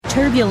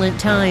Turbulent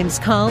times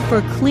call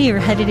for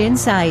clear-headed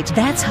insight.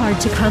 That's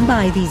hard to come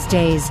by these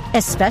days,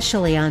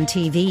 especially on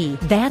TV.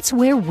 That's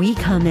where we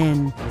come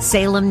in.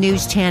 Salem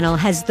News Channel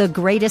has the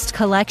greatest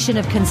collection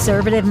of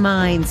conservative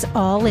minds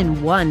all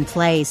in one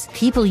place.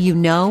 People you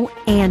know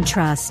and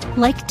trust,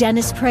 like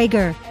Dennis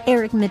Prager,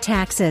 Eric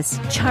Metaxas,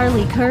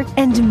 Charlie Kirk,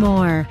 and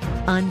more.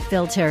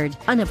 Unfiltered,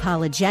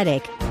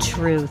 unapologetic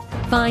truth.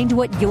 Find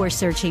what you're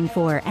searching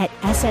for at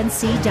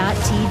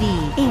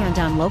snc.tv and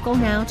on Local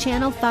Now,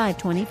 Channel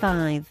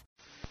 525.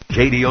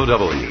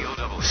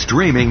 KDOW.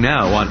 Streaming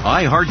now on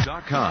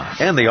iHeart.com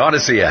and the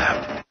Odyssey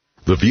app.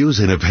 The views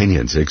and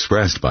opinions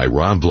expressed by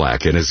Rob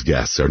Black and his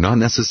guests are not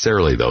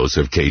necessarily those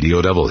of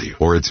KDOW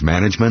or its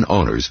management,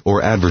 owners,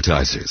 or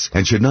advertisers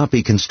and should not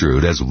be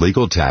construed as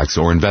legal, tax,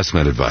 or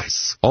investment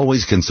advice.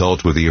 Always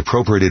consult with the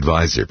appropriate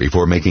advisor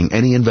before making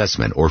any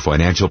investment or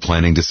financial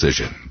planning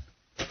decision.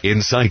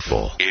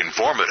 Insightful,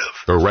 informative,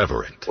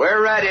 irreverent.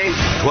 We're ready.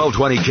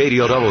 1220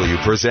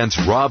 KDOW presents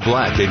Rob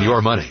Black and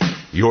Your Money.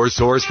 Your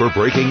source for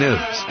breaking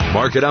news,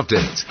 market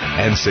updates,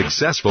 and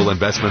successful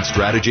investment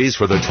strategies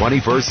for the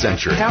 21st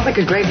century. Sounds like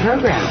a great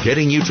program.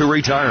 Getting you to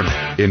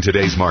retirement in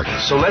today's market.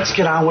 So let's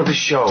get on with the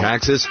show.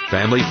 Taxes,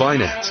 family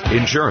finance,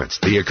 insurance,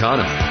 the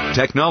economy,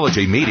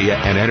 technology, media,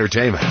 and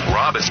entertainment.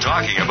 Rob is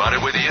talking about it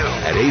with you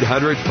at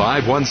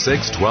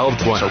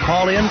 800-516-1220. So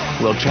call in,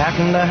 we'll chat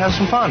and have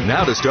some fun.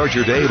 Now to start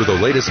your day with the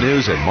latest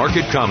news and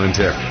market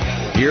commentary.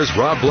 Here's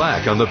Rob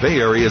Black on the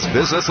Bay Area's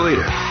business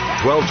leader,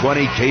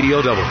 1220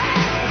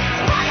 KDOW.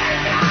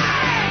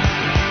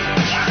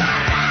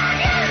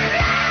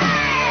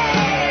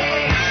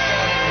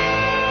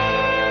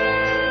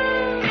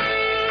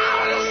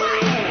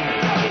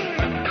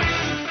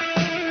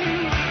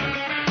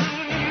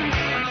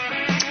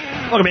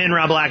 Welcome in,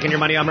 Rob Black and Your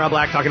Money. I'm Rob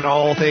Black, talking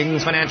all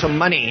things financial,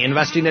 money,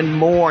 investing in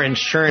more,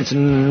 insurance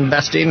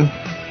investing,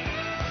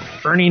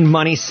 earning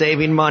money,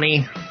 saving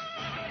money,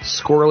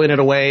 squirreling it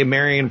away,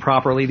 marrying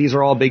properly. These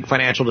are all big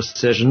financial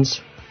decisions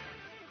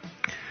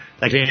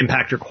that can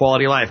impact your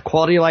quality of life.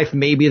 Quality of life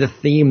may be the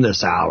theme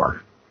this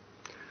hour.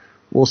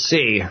 We'll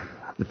see.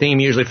 The theme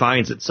usually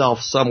finds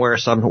itself somewhere,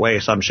 some way,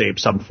 some shape,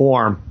 some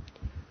form.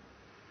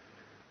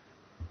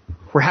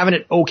 We're having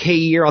an okay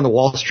year on the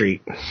Wall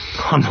Street.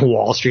 On the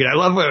Wall Street. I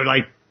love it.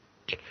 Like,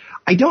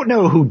 I don't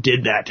know who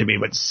did that to me,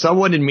 but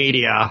someone in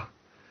media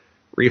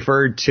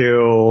referred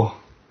to,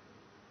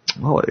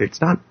 it's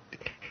not,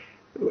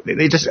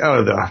 they just,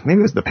 maybe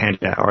it was the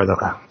pandemic or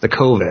the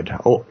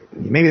COVID. Oh,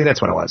 maybe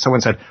that's what it was.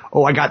 Someone said,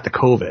 I got the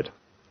COVID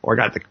or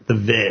I got the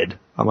vid.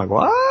 I'm like,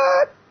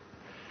 what?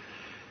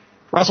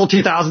 Russell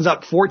 2000's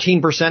up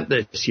 14%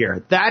 this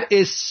year. That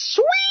is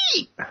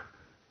sweet.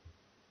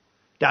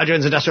 Dow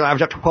Jones Industrial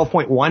Average up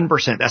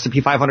 12.1%. The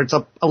S&P 500's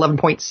up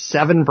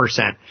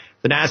 11.7%.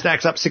 The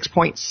NASDAQ's up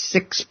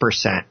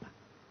 6.6%.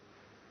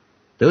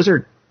 Those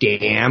are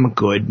damn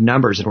good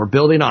numbers, and we're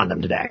building on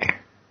them today.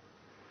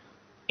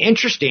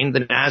 Interesting,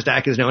 the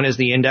NASDAQ is known as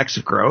the index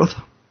of growth,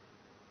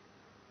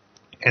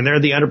 and they're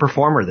the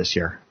underperformer this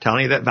year.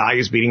 Telling you that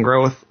value is beating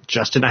growth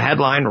just in a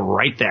headline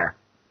right there.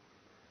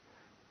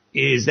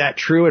 Is that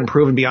true and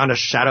proven beyond a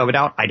shadow of a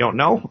doubt? I don't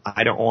know.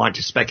 I don't want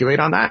to speculate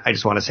on that. I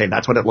just want to say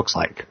that's what it looks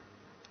like.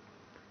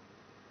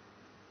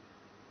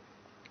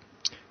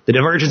 The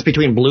divergence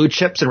between blue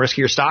chips and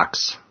riskier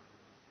stocks.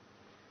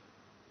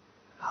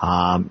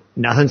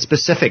 Nothing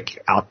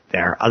specific out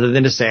there other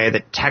than to say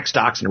that tech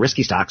stocks and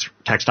risky stocks,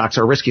 tech stocks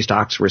are risky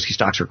stocks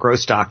are growth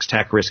stocks,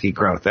 tech, risky,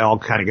 growth. They all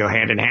kind of go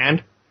hand in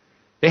hand.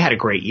 They had a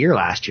great year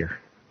last year,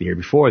 the year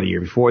before, the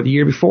year before, the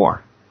year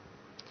before.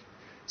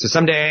 So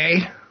some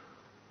days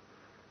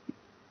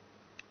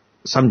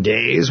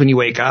when you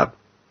wake up,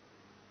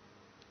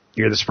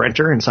 you're the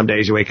sprinter, and some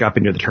days you wake up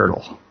and you're the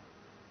turtle.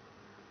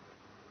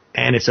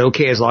 And it's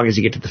okay as long as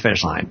you get to the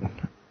finish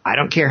line. I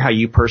don't care how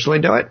you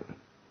personally do it.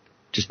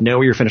 Just know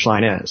where your finish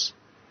line is.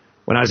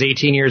 When I was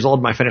 18 years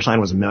old, my finish line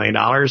was $1 million.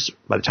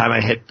 By the time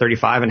I hit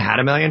 35 and had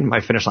 $1 million,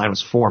 my finish line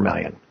was $4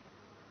 million.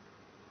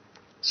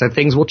 So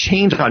things will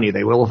change on you.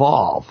 They will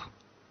evolve.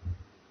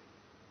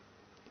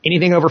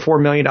 Anything over $4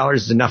 million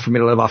is enough for me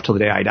to live off till the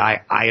day I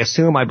die. I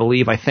assume, I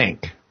believe, I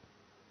think.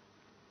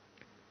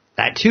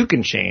 That too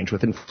can change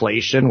with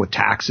inflation, with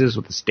taxes,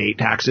 with the state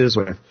taxes,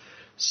 with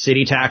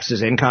city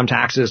taxes, income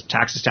taxes,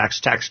 taxes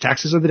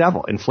are the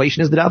devil.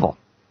 Inflation is the devil.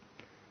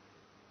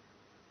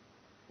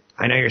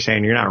 I know you're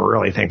saying you're not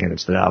really thinking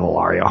it's the devil,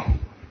 are you?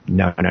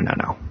 No.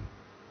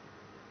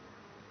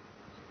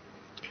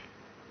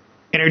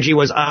 Energy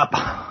was up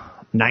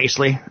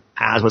nicely,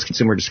 as was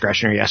consumer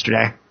discretionary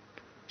yesterday,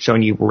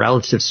 showing you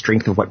relative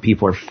strength of what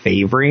people are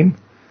favoring.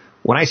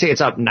 When I say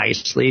it's up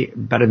nicely,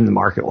 better than the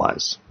market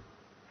was.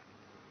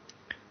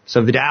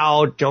 So the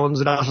Dow Jones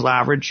Industrial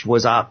Average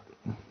was up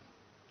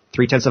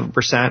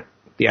 0.3%.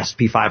 The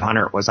S&P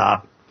 500 was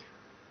up,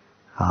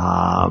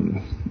 half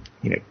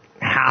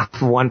of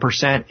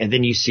 1%. And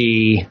then you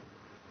see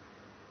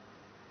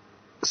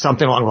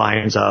something along the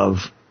lines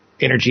of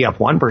energy up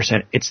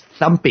 1%. It's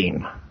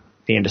thumping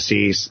the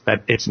indices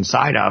that it's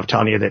inside of,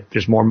 telling you that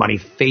there's more money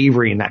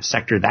favoring that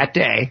sector that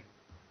day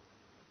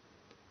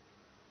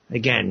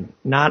Again,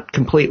 not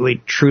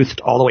completely truthed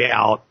all the way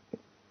out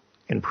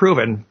and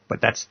proven, but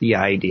that's the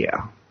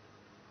idea.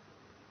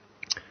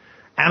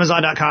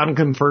 Amazon.com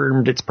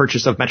confirmed its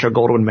purchase of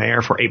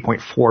Metro-Goldwyn-Mayer for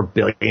 $8.4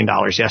 billion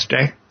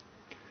yesterday,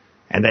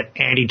 and that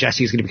Andy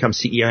Jassy is going to become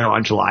CEO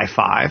on July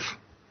 5.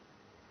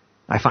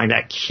 I find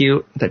that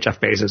cute that Jeff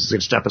Bezos is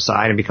going to step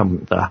aside and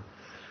become the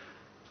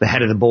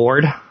head of the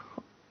board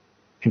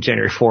in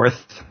January 4th.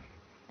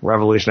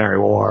 Revolutionary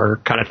War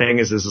kind of thing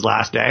is his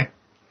last day.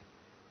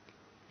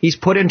 He's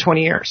put in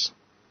 20 years.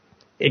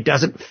 It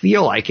doesn't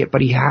feel like it,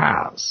 but he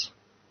has.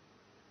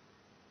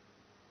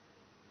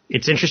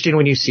 It's interesting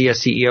when you see a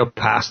CEO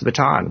pass the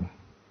baton.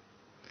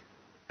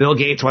 Bill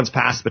Gates once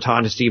passed the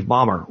baton to Steve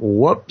Ballmer.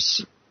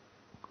 Whoops.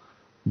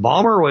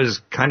 Ballmer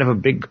was kind of a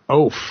big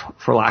oaf,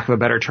 for lack of a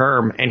better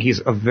term, and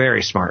he's a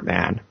very smart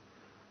man.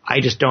 I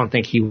just don't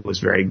think he was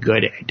very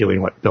good at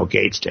doing what Bill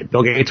Gates did.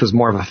 Bill Gates was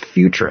more of a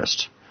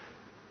futurist.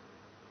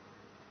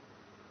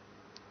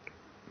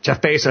 Jeff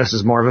Bezos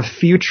is more of a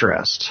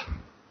futurist.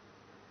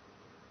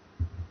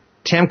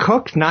 Tim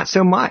Cook, not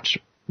so much,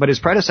 but his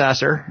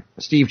predecessor,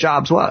 Steve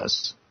Jobs,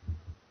 was.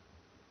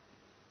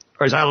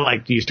 Or as I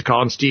like to used to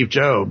call him, Steve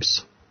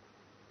Jobs.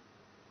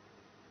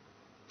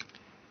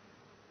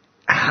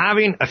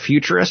 Having a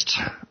futurist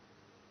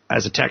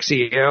as a tech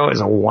CEO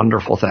is a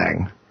wonderful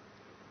thing.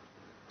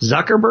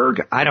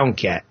 Zuckerberg, I don't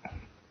get.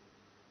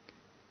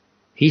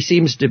 He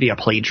seems to be a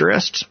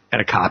plagiarist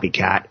and a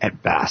copycat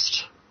at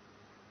best.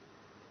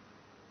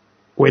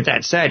 With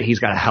that said, he's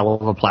got a hell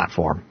of a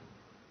platform.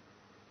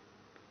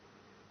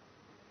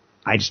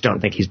 I just don't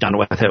think he's done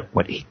with it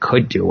what he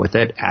could do with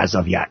it as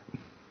of yet.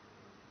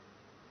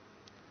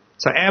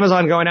 So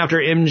Amazon going after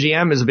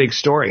MGM is a big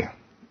story.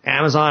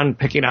 Amazon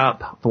picking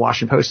up the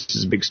Washington Post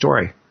is a big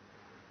story.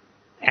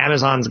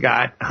 Amazon's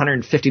got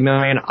 150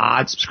 million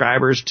odd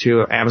subscribers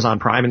to Amazon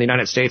Prime in the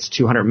United States,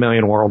 200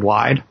 million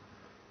worldwide.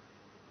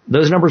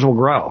 Those numbers will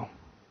grow.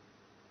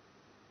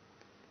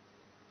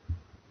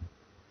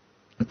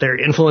 Their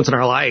influence in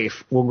our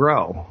life will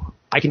grow.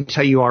 I can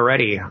tell you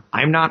already,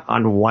 I'm not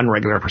on one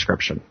regular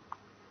prescription.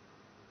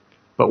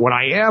 But when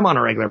I am on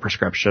a regular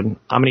prescription,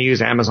 I'm going to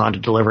use Amazon to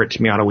deliver it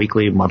to me on a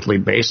weekly, monthly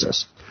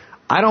basis.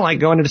 I don't like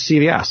going into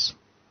CVS.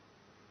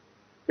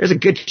 There's a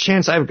good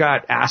chance I've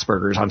got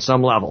Asperger's on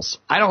some levels.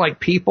 I don't like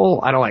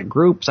people. I don't like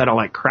groups. I don't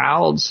like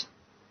crowds.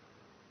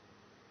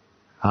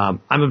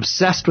 I'm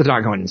obsessed with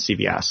not going to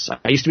CVS.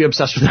 I used to be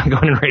obsessed with not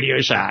going in Radio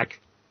Shack.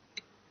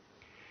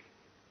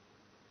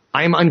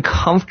 I'm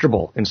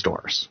uncomfortable in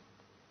stores.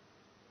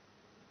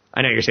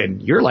 I know you're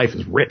saying, your life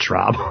is rich,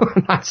 Rob.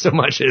 Not so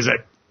much, is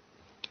it?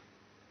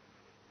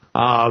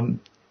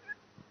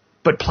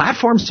 But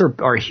platforms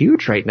are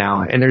huge right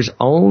now, and there's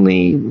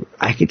only,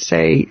 I could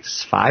say,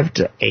 5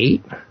 to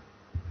 8.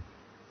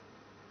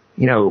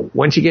 You know,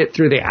 once you get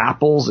through the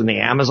Apples and the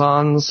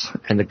Amazons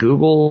and the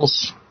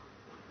Googles,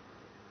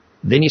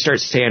 then you start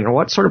saying,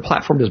 what sort of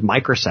platform does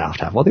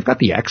Microsoft have? Well, they've got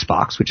the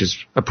Xbox, which is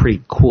a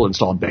pretty cool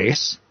installed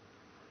base.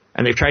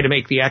 And they've tried to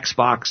make the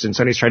Xbox, and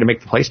Sony's tried to make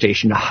the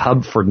PlayStation a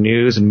hub for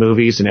news and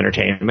movies and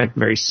entertainment,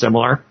 very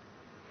similar,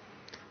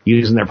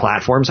 using their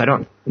platforms. I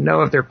don't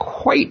know if they're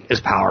quite as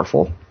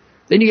powerful.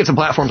 Then you get some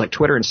platforms like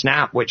Twitter and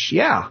Snap, which,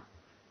 yeah,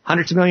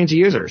 hundreds of millions of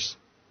users.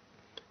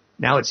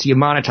 Now it's you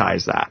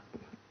monetize that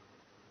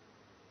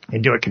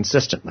and do it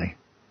consistently.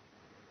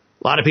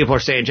 A lot of people are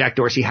saying Jack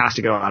Dorsey has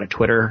to go out of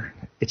Twitter.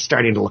 It's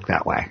starting to look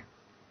that way.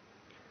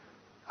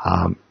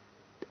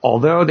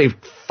 Although they've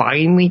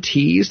finally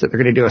teased that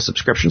they're going to do a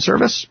subscription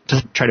service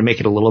to try to make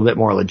it a little bit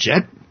more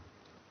legit,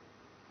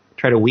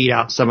 try to weed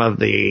out some of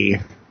the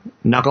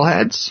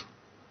knuckleheads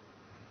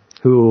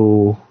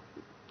who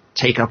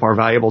take up our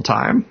valuable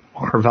time,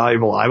 our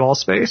valuable eyeball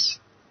space.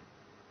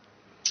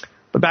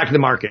 But back to the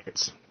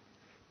markets.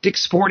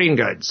 Dick's Sporting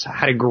Goods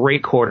had a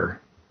great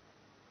quarter.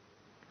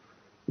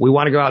 We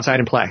want to go outside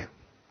and play.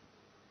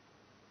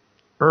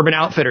 Urban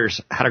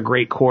Outfitters had a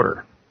great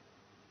quarter.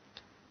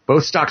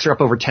 Both stocks are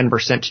up over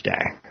 10%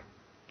 today.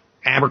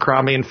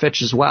 Abercrombie and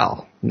Fitch as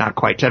well. Not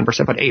quite 10%,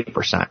 but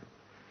 8%.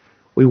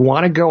 We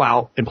want to go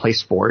out and play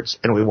sports,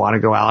 and we want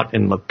to go out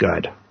and look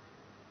good.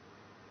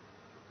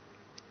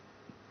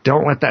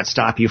 Don't let that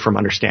stop you from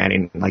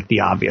understanding like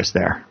the obvious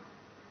there.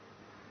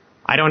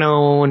 I don't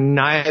know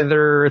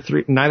neither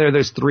of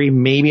those three,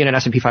 maybe in an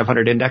S&P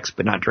 500 index,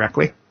 but not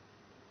directly.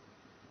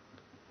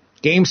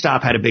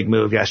 GameStop had a big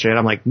move yesterday, and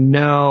I'm like,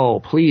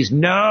 no, please,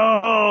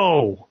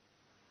 no!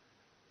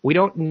 We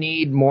don't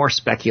need more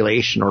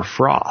speculation or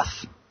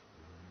froth.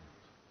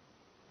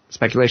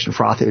 Speculation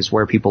froth is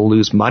where people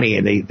lose money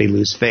and they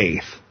lose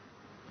faith.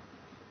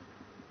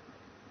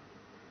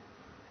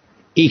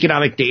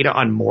 Economic data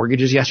on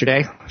mortgages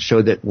yesterday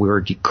showed that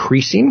we're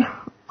decreasing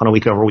on a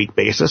week-over-week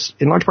basis.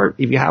 In large part,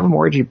 if you have a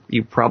mortgage,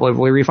 you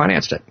probably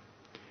refinanced it.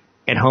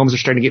 And homes are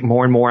starting to get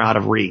more and more out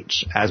of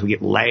reach as we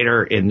get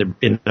later in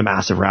the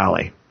massive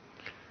rally,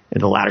 in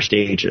the latter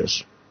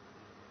stages.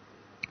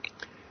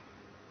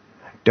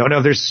 Don't know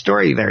if there's a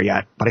story there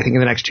yet, but I think in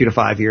the next 2 to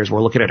 5 years,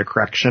 we're looking at a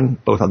correction,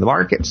 both on the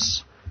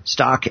markets,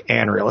 stock,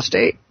 and real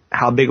estate.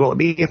 How big will it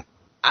be?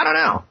 I don't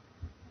know.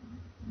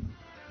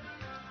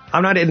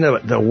 I'm not in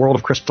the world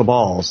of crystal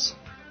balls.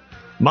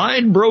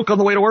 Mine broke on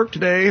the way to work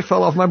today,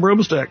 fell off my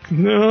broomstick.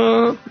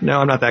 No,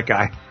 I'm not that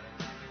guy.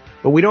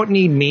 But we don't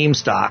need meme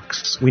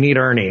stocks. We need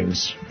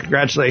earnings.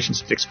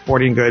 Congratulations to Dick's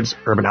Sporting Goods,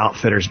 Urban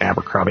Outfitters, and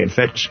Abercrombie &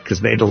 Fitch, because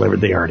they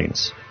delivered the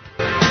earnings.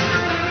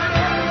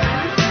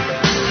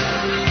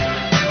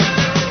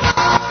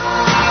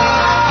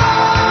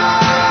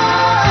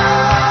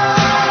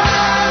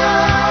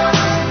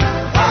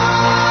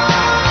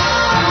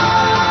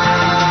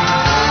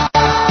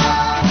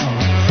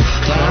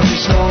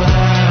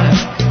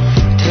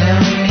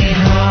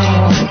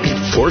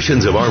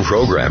 Portions of our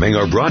programming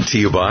are brought to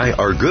you by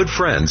our good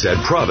friends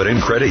at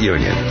Provident Credit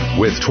Union,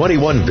 with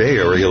 21 Bay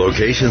Area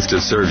locations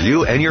to serve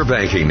you and your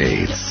banking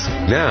needs.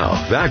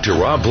 Now, back to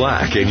Rob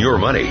Black and Your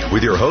Money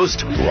with your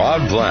host,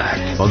 Rob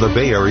Black, on the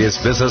Bay Area's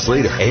business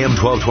leader, AM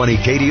 1220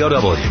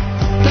 KDOW.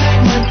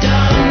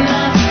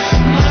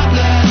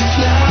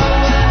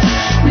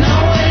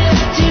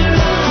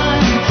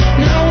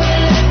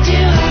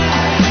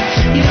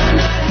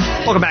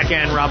 Welcome back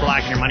in, Rob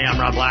Black and Your Money. I'm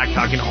Rob Black,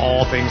 talking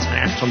all things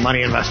financial,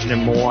 money, investing,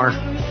 and more.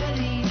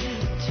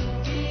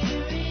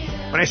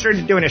 When I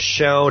started doing a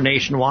show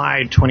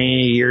nationwide 20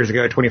 years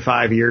ago,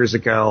 25 years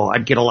ago,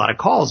 I'd get a lot of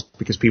calls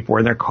because people were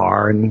in their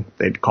car and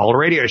they'd call a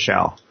radio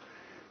show.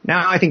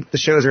 Now I think the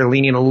shows are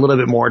leaning a little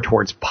bit more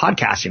towards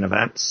podcasting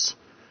events,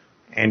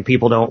 and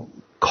people don't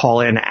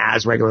call in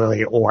as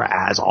regularly or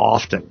as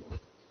often.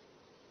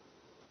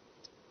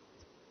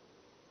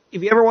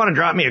 If you ever want to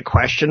drop me a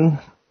question,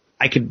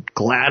 I could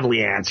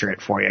gladly answer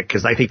it for you,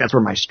 because I think that's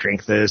where my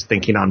strength is,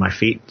 thinking on my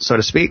feet, so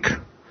to speak.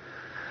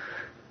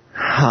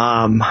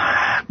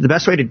 The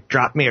best way to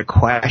drop me a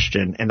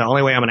question, and the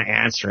only way I'm going to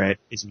answer it,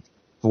 is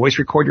voice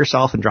record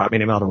yourself and drop me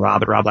an email to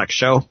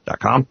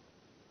rob@robblackshow.com.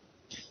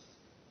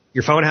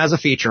 Your phone has a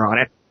feature on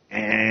it,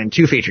 and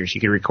two features.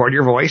 You can record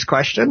your voice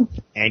question,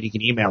 and you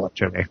can email it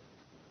to me.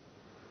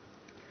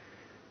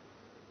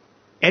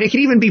 And it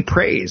can even be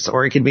praise,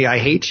 or it could be I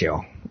hate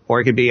you,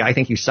 or it could be I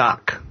think you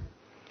suck.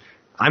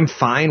 I'm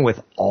fine with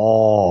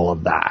all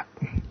of that.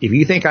 If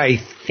you think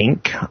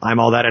I'm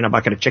all that in a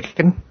bucket of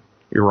chicken,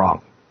 you're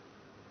wrong.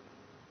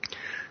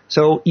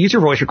 So use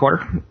your voice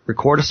recorder,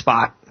 record a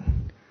spot,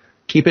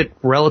 keep it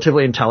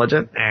relatively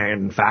intelligent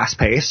and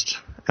fast-paced,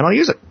 and I'll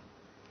use it.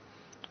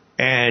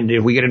 And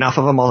if we get enough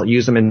of them, I'll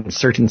use them in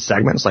certain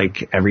segments,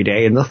 like every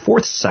day in the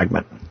fourth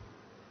segment.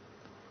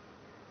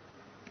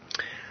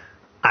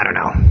 I don't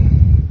know.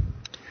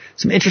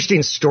 Some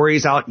interesting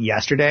stories out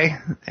yesterday,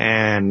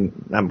 and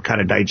I'm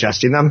kind of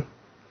digesting them.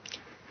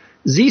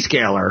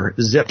 Zscaler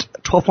zipped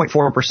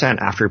 12.4%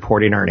 after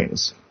reporting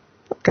earnings.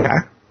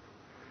 Okay.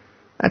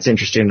 That's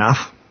interesting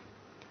enough.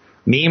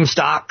 Meme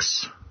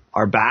stocks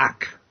are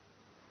back.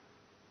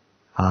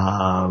 So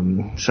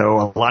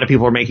a lot of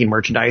people are making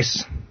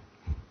merchandise.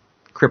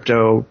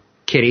 Crypto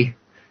Kitty,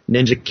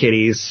 Ninja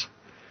Kitties,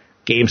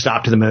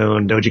 GameStop to the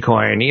moon,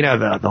 Dogecoin, you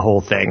know, the whole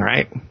thing,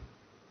 right?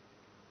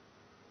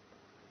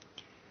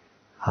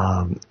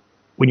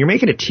 When you're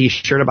making a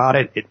t-shirt about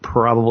it, it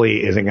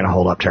probably isn't going to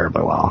hold up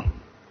terribly well.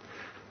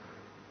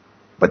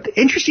 But the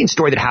interesting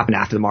story that happened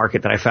after the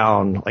market that I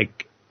found,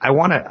 I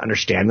want to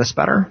understand this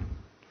better,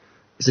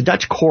 is a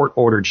Dutch court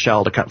ordered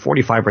Shell to cut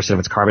 45% of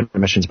its carbon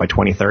emissions by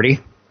 2030,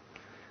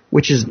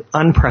 which is an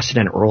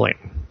unprecedented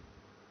ruling.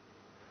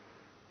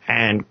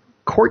 And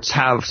courts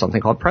have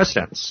something called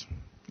precedents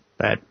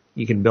that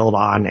you can build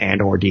on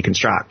and or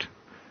deconstruct.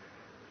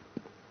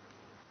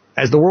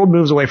 As the world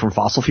moves away from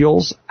fossil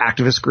fuels,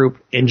 activist group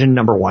Engine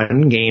No.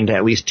 1 gained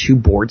at least 2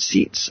 board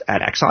seats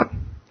at Exxon,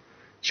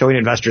 showing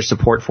investors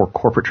support for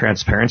corporate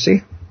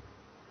transparency.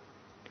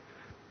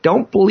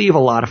 Don't believe a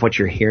lot of what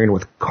you're hearing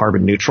with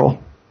carbon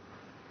neutral,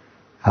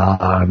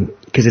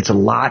 because it's a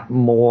lot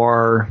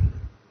more,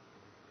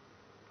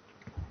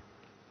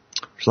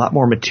 there's a lot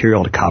more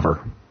material to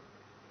cover.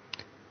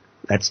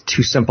 That's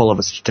too simple of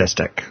a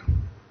statistic.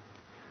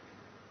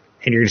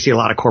 And you're going to see a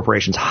lot of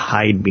corporations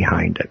hide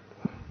behind it.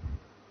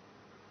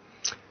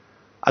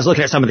 I was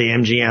looking at some of the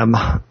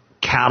MGM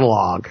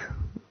catalog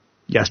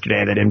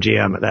yesterday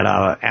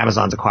that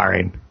Amazon's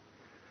acquiring.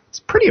 It's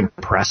pretty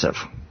impressive.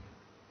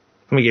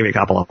 Let me give you a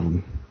couple of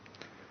them.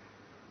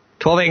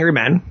 12 Angry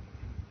Men.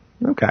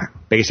 Okay.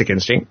 Basic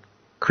Instinct.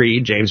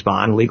 Creed, James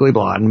Bond, Legally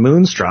Blonde,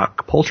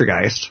 Moonstruck,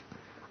 Poltergeist.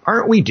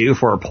 Aren't we due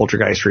for a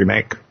Poltergeist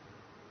remake?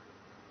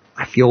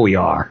 I feel we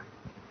are.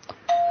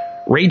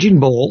 Raging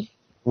Bull,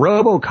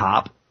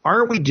 RoboCop.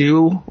 Aren't we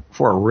due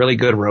for a really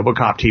good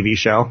RoboCop TV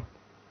show?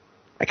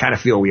 I kind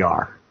of feel we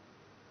are.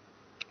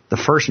 The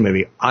first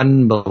movie,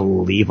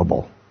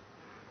 unbelievable.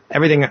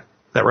 Everything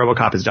that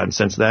RoboCop has done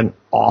since then,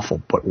 awful.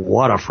 But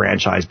what a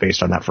franchise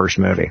based on that first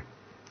movie.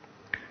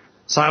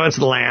 Silence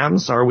of the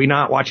Lambs. Are we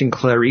not watching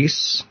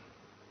Clarice?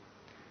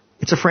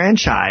 It's a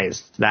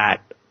franchise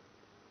that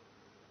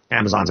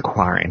Amazon's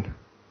acquiring.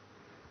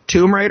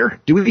 Tomb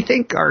Raider. Do we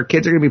think our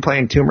kids are going to be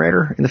playing Tomb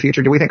Raider in the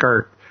future? Do we think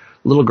our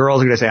little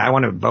girls are going to say, I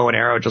want a bow and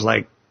arrow just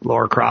like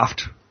Lara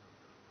Croft?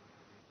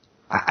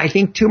 I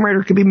think Tomb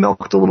Raider could be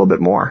milked a little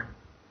bit more.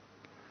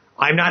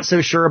 I'm not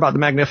so sure about the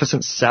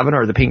Magnificent Seven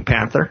or the Pink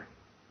Panther.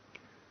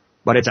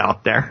 but it's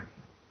out there.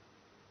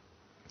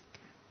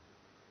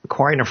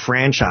 Acquiring a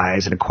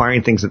franchise and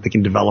acquiring things that they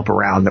can develop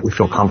around that we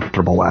feel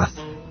comfortable with.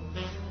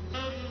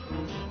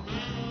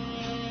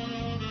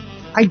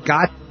 I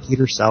got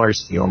Peter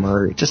Sellers'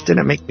 humor. It just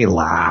didn't make me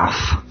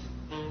laugh.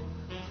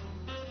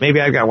 Maybe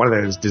I've got one of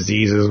those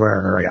diseases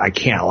where I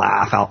can't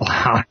laugh out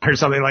loud or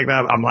something like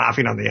that. I'm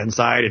laughing on the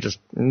inside. It just,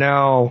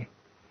 no.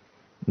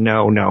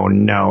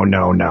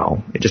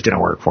 It just didn't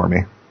work for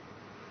me.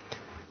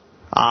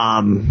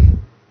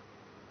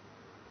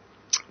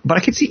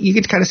 But you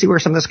could kind of see where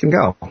some of this can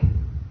go.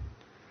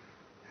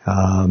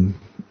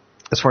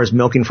 As far as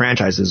milking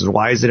franchises,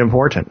 why is it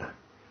important?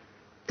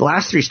 The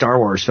last 3 Star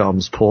Wars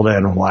films pulled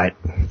in,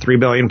 $3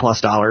 billion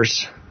plus?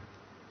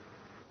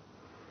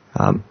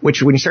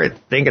 Which, when you start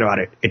thinking about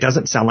it, it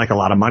doesn't sound like a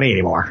lot of money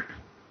anymore.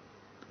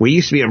 We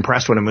used to be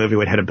impressed when a movie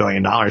would hit $1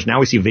 billion. Now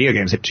we see video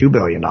games hit $2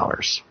 billion.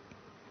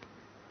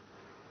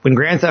 When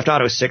Grand Theft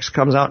Auto 6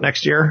 comes out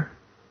next year,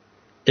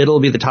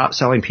 it'll be the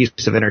top-selling piece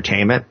of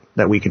entertainment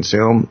that we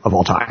consume of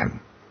all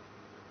time.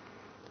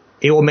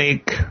 It will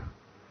make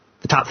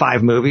the top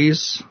 5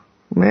 movies,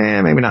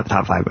 maybe not the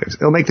top 5 movies.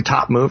 It'll make the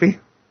top movie,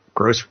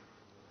 gross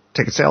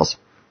ticket sales,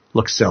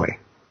 look silly.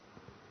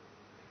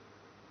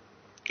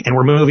 And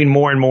we're moving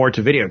more and more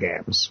to video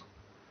games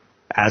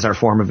as our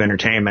form of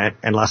entertainment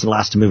and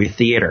less to movie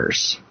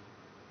theaters.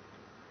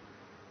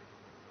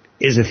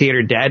 Is the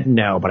theater dead?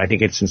 No, but I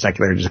think it's in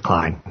secular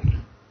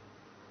decline.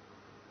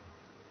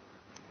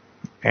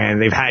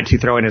 And they've had to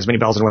throw in as many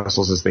bells and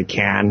whistles as they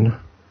can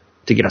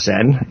to get us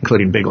in,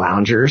 including big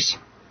loungers,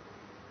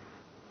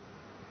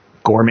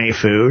 gourmet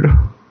food,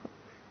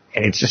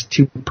 and it's just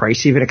too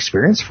pricey of an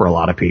experience for a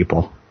lot of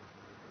people.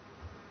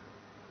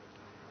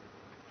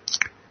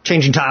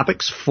 Changing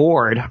topics,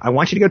 Ford. I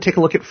want you to go take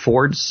a look at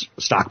Ford's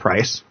stock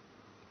price.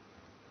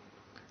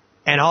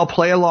 And I'll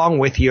play along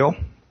with you,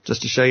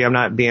 just to show you I'm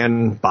not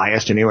being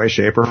biased in any way,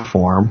 shape, or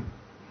form.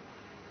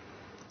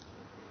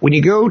 When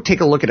you go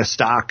take a look at a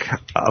stock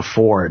of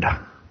Ford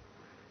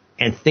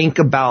and think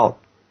about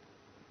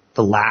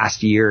the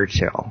last year or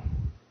two,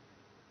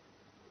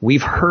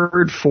 we've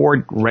heard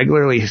Ford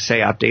regularly say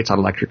updates on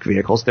electric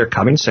vehicles. They're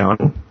coming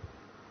soon.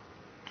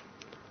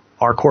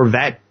 Our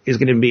Corvette is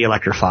going to be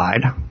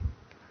electrified.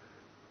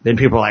 Then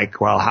people are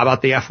like, well, how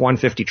about the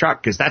F-150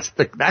 truck? Because that's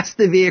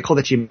the vehicle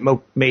that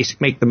you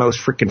make the most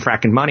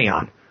fracking money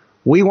on.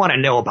 We want to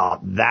know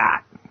about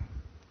that.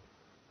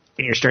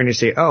 And you're starting to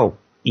say, oh,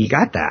 you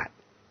got that.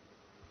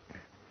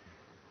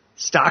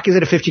 Stock is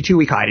at a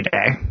 52-week high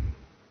today.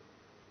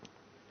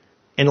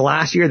 In the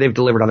last year, they've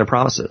delivered on their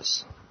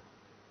promises.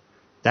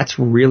 That's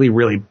really,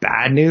 really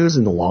bad news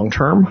in the long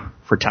term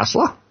for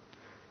Tesla.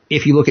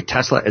 If you look at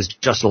Tesla as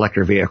just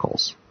electric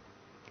vehicles.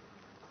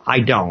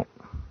 I don't.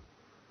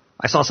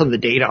 I saw some of the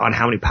data on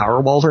how many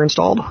Powerwalls are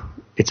installed.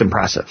 It's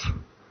impressive.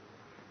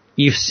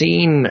 You've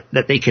seen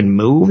that they can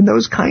move in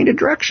those kind of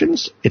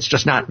directions. It's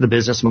just not the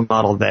business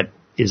model that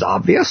is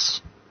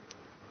obvious.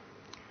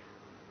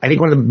 I think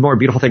one of the more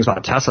beautiful things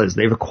about Tesla is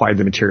they've acquired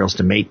the materials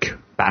to make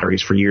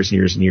batteries for years and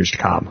years and years to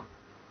come.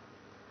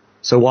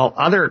 So while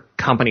other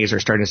companies are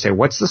starting to say,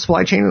 what's the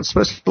supply chain that's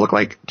supposed to look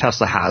like?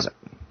 Tesla has it.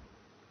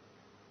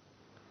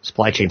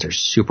 Supply chains are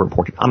super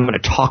important. I'm going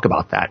to talk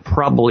about that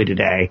probably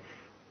today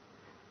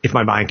if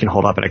my mind can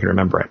hold up and I can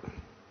remember it.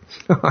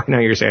 I know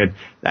you're saying,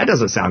 that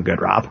doesn't sound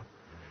good, Rob.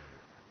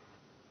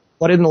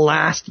 But in the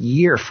last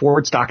year,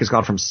 Ford stock has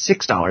gone from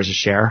 $6 a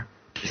share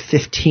to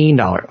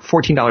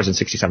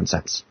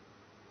 $14.67.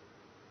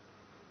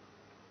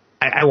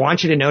 I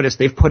want you to notice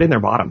they've put in their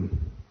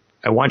bottom.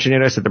 I want you to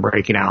notice that they're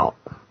breaking out.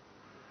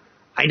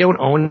 I don't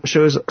own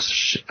shares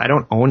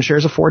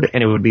of Ford,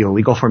 and it would be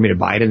illegal for me to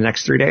buy it in the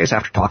next 3 days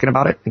after talking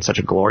about it in such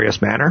a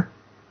glorious manner.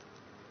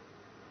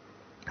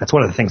 That's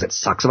one of the things that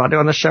sucks about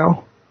doing this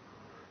show,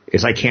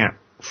 is I can't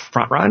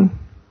front run,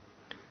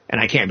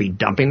 and I can't be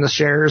dumping the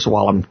shares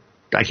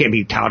I can't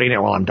be touting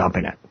it while I'm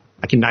dumping it.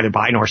 I can neither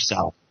buy nor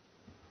sell.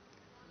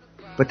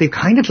 But they've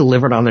kind of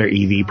delivered on their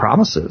EV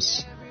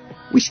promises.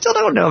 We still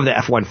don't know if the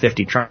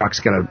F-150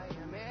 truck's going to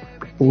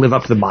live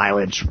up to the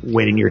mileage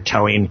when you're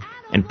towing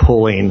and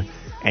pulling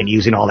and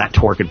using all that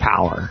torque and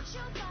power.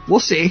 We'll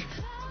see.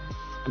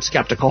 I'm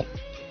skeptical.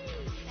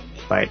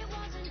 But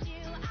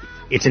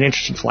it's an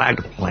interesting flag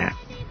to plant.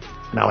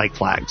 And I like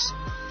flags.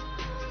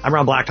 I'm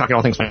Rob Black, talking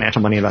all things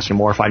financial, money, investing, and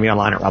more. Find me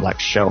online at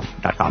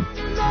robblackshow.com.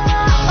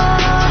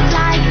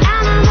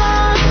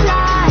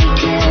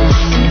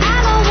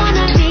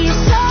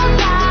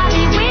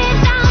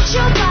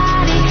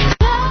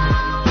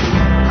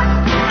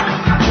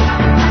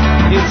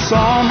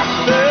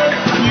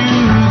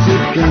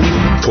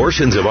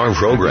 Portions of our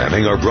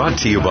programming are brought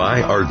to you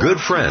by our good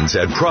friends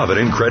at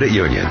Provident Credit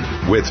Union,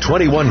 with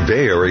 21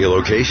 Bay Area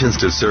locations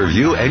to serve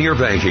you and your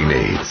banking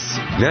needs.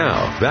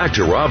 Now, back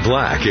to Rob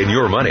Black and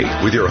Your Money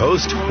with your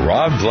host,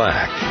 Rob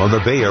Black, on the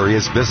Bay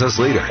Area's business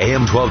leader,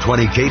 AM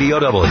 1220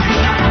 KDOW.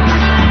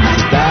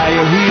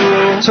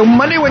 So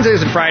Monday,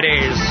 Wednesdays, and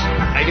Fridays,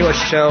 I do a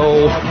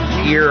show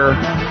here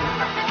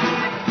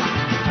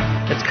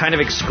that's kind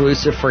of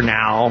exclusive for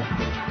now.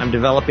 I'm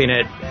developing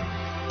it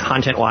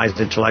content-wise,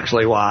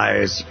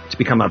 intellectually-wise, to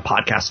become a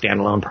podcast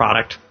standalone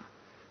product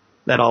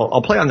that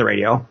I'll play on the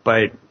radio.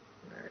 But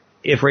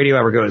if radio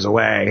ever goes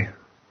away,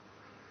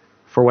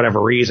 for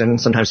whatever reason,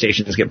 sometimes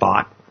stations get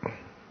bought.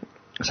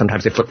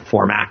 Sometimes they flip the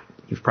format.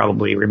 You've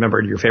probably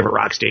remembered your favorite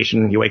rock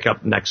station. You wake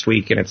up next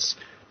week and it's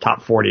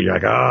top 40. You're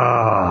like,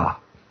 ah.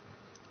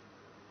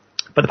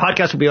 But the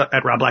podcast will be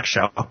at Rob Black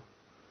Show.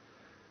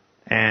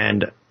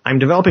 And I'm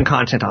developing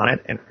content on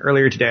it. And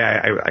earlier today,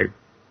 I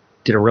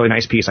did a really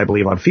nice piece, I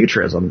believe, on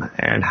futurism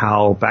and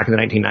how back in the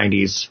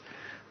 1990s,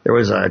 there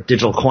was a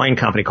digital coin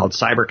company called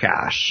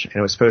Cybercash. And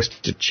it was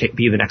supposed to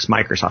be the next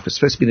Microsoft. It was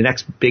supposed to be the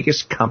next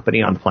biggest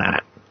company on the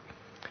planet.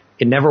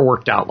 It never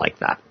worked out like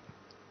that.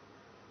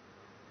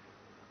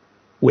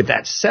 With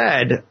that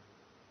said,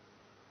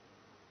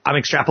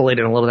 I'm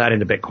extrapolating a little of that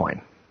into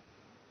Bitcoin.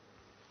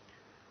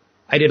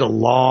 I did a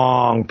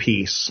long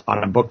piece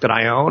on a book that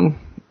I own.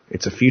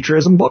 It's a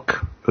futurism book.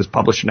 It was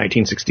published in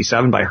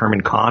 1967 by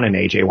Herman Kahn and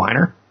A.J.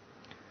 Weiner.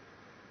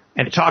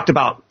 And it talked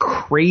about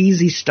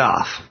crazy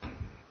stuff.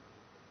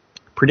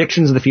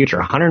 Predictions of the future,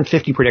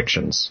 150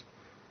 predictions.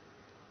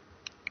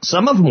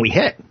 Some of them we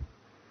hit,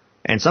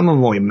 and some of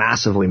them we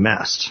massively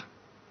missed.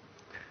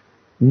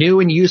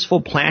 New and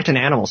useful plant and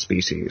animal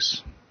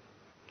species.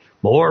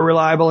 More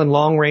reliable and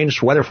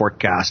long-range weather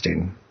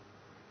forecasting.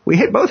 We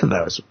hit both of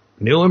those.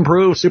 New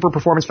improved super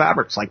performance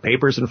fabrics like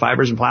papers and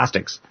fibers and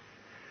plastics.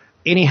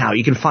 Anyhow,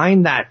 you can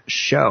find that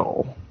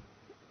show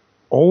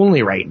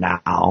only right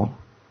now,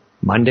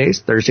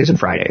 Mondays, Thursdays, and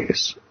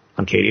Fridays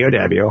on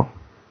KDOW,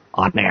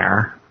 on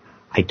air.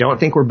 I don't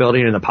think we're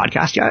building it in the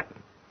podcast yet,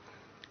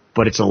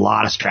 but it's a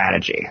lot of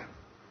strategy.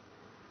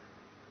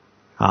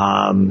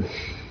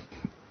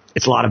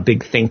 It's a lot of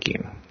big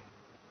thinking.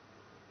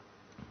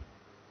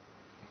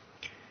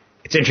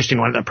 It's interesting,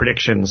 one of the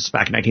predictions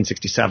back in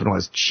 1967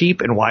 was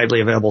cheap and widely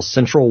available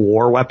central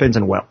war weapons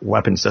and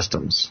weapon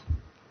systems.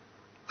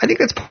 I think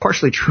that's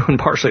partially true and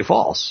partially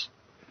false.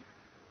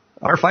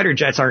 Our fighter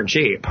jets aren't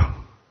cheap,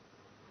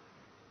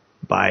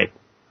 but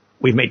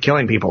we've made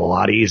killing people a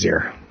lot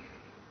easier.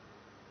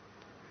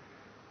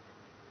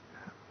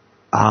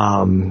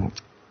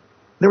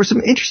 There were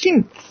some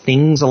interesting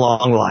things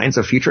along the lines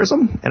of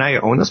futurism, and I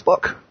own this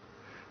book.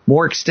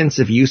 More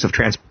extensive use of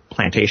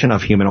transplantation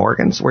of human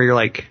organs, where you're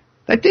like,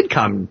 that did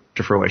come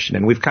to fruition,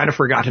 and we've kind of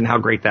forgotten how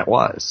great that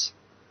was.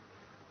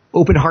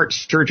 Open heart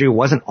surgery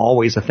wasn't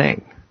always a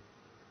thing.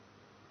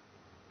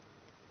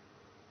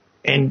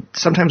 And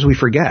sometimes we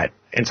forget,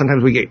 and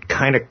sometimes we get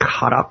kind of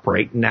caught up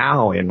right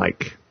now in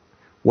like,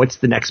 what's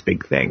the next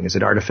big thing? Is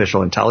it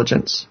artificial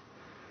intelligence?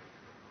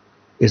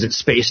 Is it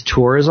space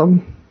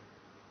tourism?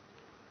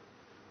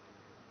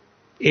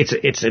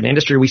 It's an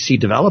industry we see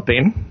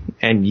developing,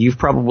 and you've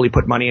probably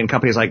put money in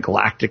companies like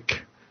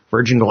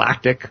Virgin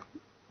Galactic.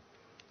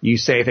 You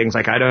say things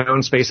like, I'd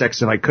own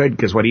SpaceX if I could,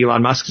 because what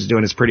Elon Musk is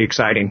doing is pretty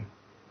exciting.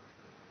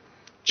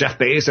 Jeff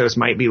Bezos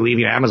might be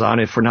leaving Amazon,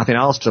 if for nothing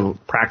else, to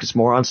practice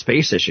more on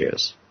space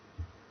issues.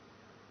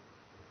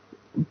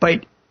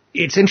 But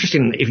it's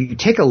interesting, if you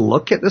take a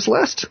look at this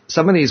list,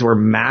 some of these were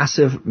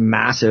massive,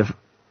 massive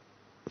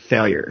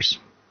failures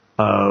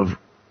of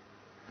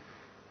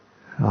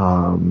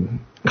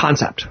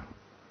concept,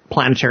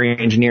 planetary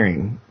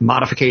engineering,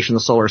 modification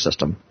of the solar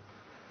system,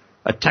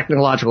 a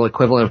technological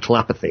equivalent of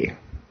telepathy,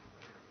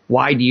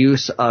 wide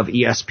use of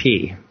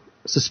ESP,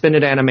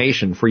 suspended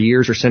animation for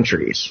years or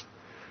centuries,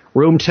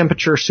 room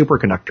temperature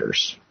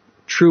superconductors,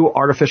 true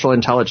artificial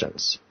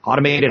intelligence,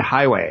 automated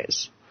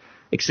highways,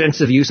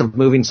 extensive use of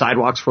moving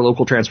sidewalks for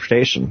local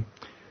transportation.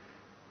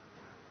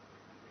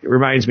 It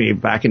reminds me,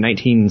 back in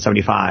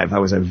 1975, I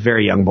was a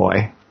very young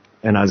boy,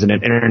 and I was in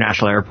an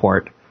international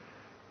airport,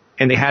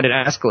 and they had an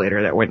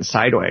escalator that went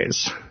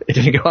sideways. It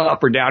didn't go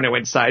up or down, it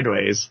went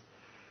sideways.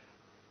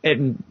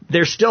 And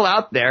they're still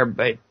out there,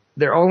 but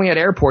they're only at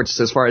airports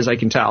as far as I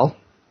can tell.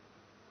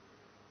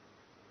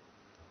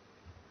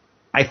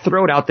 I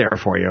throw it out there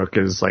for you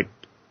because, like,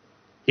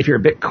 if you're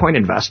a Bitcoin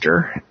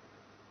investor,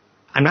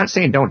 I'm not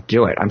saying don't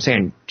do it. I'm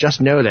saying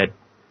just know that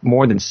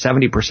more than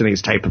 70% of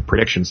these type of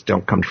predictions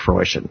don't come to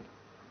fruition.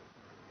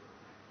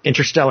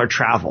 Interstellar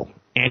travel,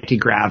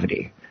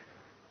 anti-gravity,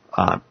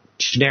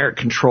 generic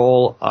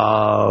control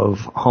of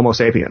Homo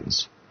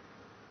sapiens,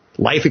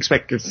 life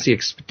expectancy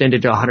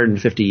extended to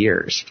 150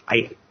 years.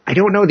 I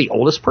don't know the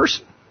oldest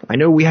person. I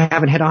know we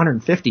haven't hit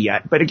 150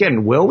 yet, but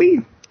again, will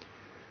we?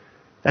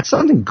 That's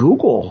something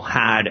Google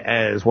had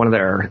as one of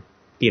their,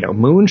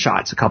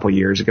 moonshots a couple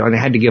years ago, and they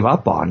had to give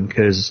up on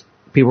because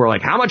people were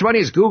like, how much money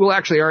is Google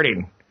actually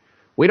earning?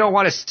 We don't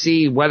want to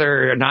see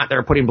whether or not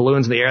they're putting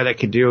balloons in the air that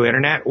could do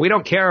internet. We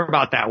don't care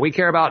about that. We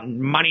care about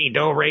money,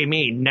 do, re,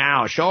 mi,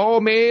 now. Show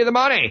me the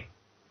money.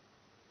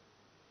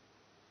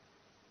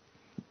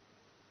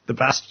 The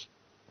best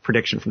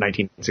prediction from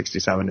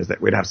 1967 is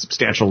that we'd have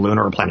substantial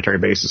lunar or planetary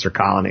bases or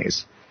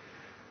colonies.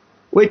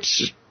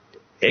 Which,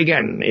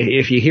 again,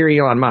 if you hear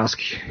Elon Musk,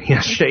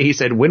 yesterday he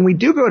said, when we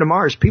do go to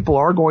Mars, people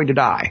are going to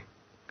die.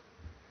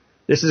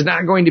 This is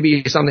not going to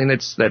be something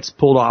that's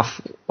pulled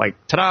off like,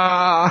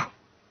 ta-da!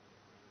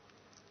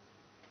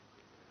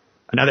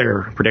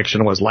 Another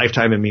prediction was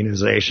lifetime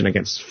immunization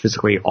against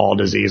physically all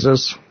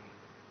diseases.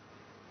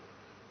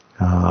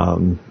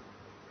 That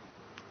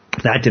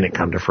didn't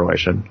come to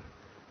fruition.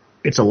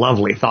 It's a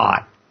lovely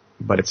thought,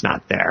 but it's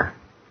not there.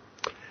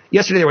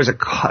 Yesterday there was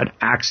an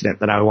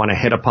accident that I want to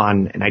hit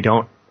upon, and I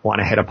don't want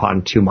to hit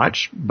upon too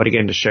much, but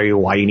again, to show you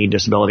why you need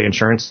disability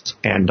insurance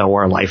and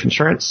or life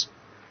insurance.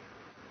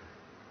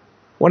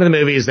 One of the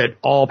movies that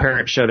all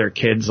parents show their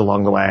kids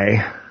along the way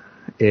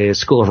is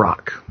School of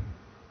Rock.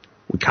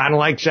 We kind of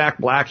like Jack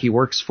Black. He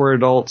works for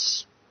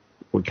adults.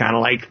 We kind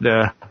of like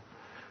the,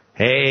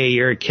 hey,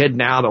 you're a kid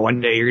now, but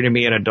one day you're going to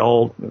be an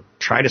adult.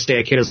 Try to stay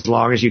a kid as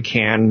long as you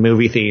can.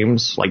 Movie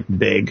themes like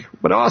Big,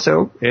 but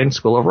also in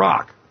School of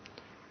Rock.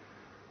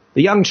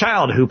 The young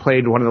child who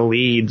played one of the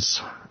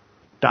leads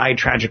died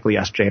tragically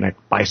yesterday in a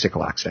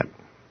bicycle accident.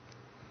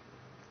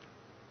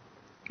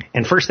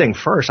 And first thing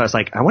first, I was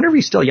like, I wonder if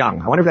he's still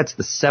young. I wonder if that's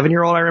the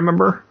 7-year-old I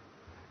remember.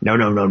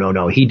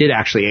 No. He did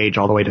actually age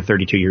all the way to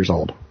 32 years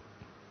old.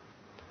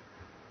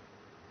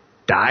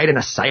 Died in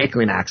a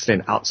cycling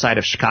accident outside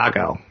of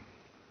Chicago.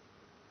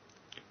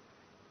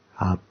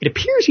 It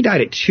appears he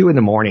died at 2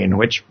 a.m,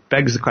 which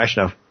begs the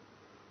question of,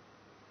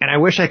 and I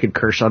wish I could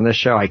curse on this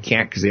show. I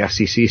can't because the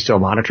FCC still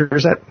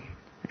monitors it.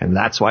 And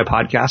that's why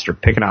podcasts are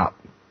picking up.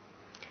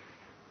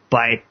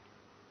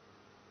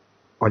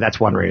 Or that's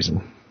one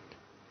reason.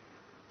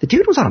 The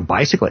dude was on a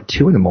bicycle at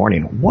 2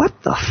 a.m. What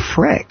the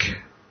frick?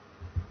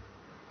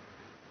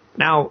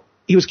 Now,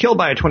 he was killed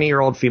by a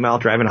 20-year-old female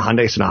driving a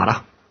Hyundai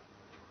Sonata.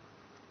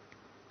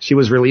 She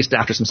was released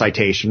after some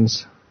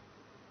citations.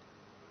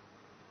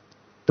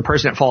 The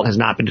person at fault has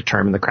not been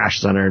determined. The crash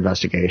is under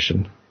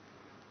investigation.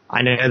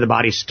 I know the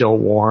body's still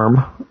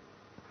warm.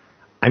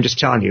 I'm just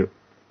telling you,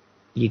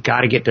 you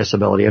got to get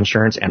disability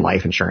insurance and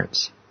life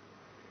insurance.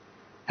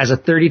 As a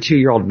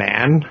 32-year-old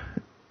man,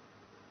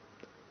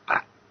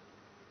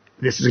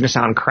 this is going to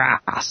sound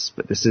crass,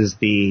 but this is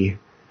the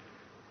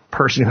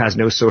person who has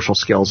no social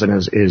skills in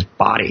his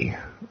body.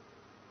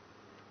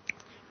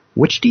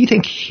 Which do you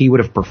think he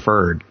would have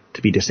preferred?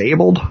 To be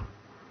disabled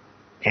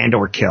and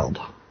or killed?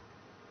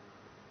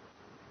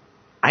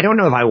 I don't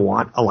know if I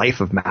want a life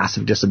of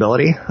massive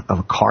disability, of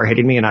a car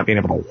hitting me and not being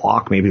able to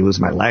walk, maybe lose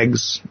my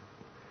legs,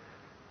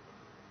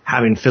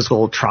 having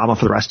physical trauma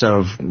for the rest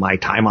of my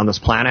time on this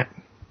planet.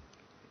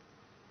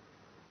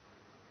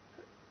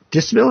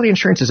 Disability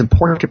insurance is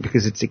important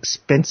because it's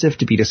expensive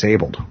to be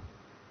disabled.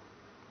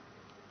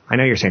 I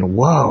know you're saying,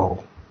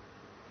 whoa.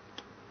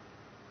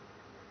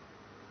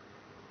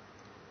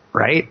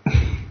 Right?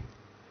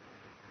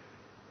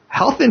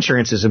 Health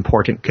insurance is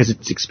important because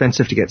it's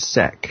expensive to get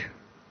sick.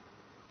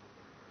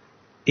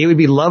 It would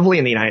be lovely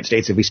in the United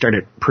States if we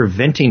started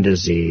preventing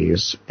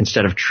disease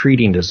instead of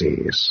treating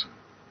disease.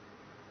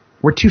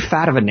 We're too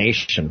fat of a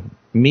nation,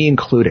 me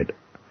included.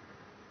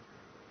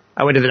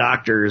 I went to the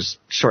doctors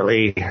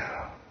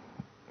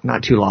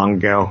not too long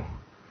ago.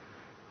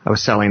 I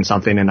was selling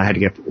something and I had to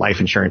get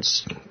life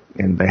insurance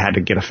and they had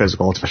to get a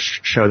physical to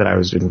show that I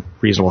was in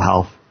reasonable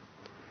health.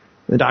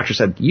 The doctor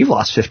said, "You've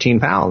lost 15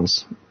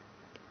 pounds.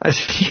 I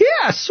said,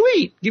 "Yeah,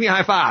 sweet. Give me a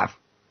high five."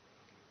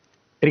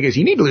 And he goes,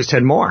 "You need to lose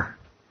 10 more.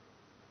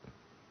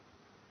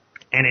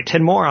 And at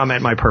 10 more, I'm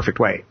at my perfect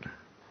weight.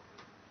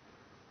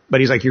 But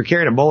he's like, "You're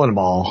carrying a bowling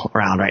ball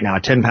around right now, a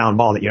 10-pound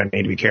ball that you don't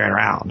need to be carrying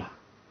around."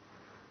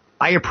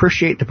 I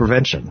appreciate the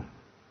prevention.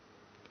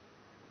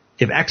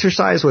 If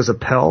exercise was a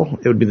pill,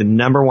 it would be the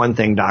number one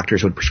thing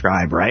doctors would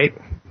prescribe, right?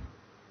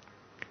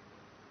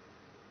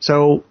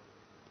 So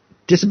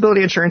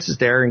disability insurance is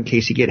there in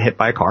case you get hit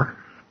by a car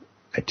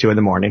at 2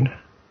 a.m.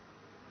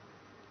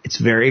 It's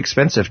very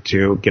expensive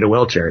to get a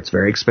wheelchair. It's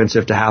very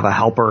expensive to have a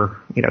helper,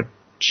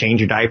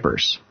 change your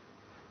diapers.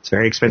 It's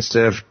very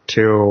expensive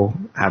to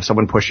have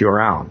someone push you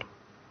around.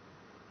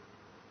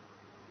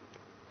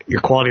 Your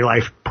quality of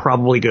life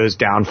probably goes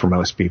down for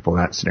most people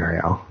in that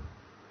scenario.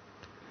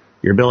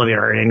 Your ability to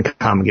earn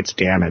income gets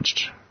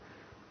damaged.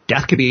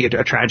 Death could be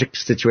a tragic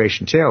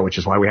situation too, which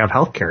is why we have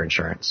healthcare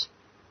insurance.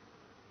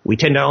 We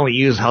tend to only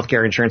use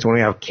healthcare insurance when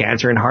we have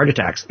cancer and heart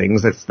attacks,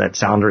 things that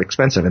sound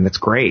expensive, and that's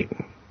great.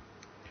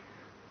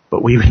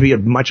 But we would be a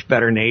much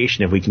better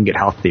nation if we can get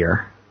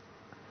healthier.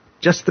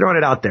 Just throwing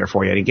it out there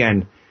for you. And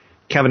again,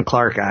 Kevin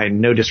Clark,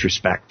 no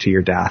disrespect to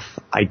your death.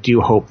 I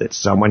do hope that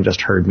someone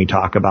just heard me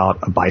talk about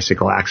a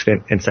bicycle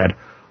accident and said,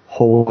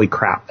 "Holy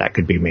crap, that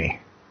could be me."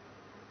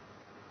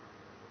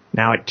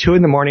 Now at 2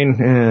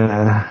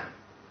 a.m,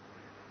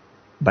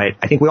 but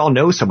I think we all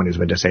know someone who's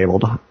been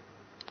disabled.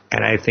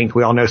 And I think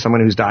we all know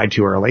someone who's died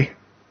too early.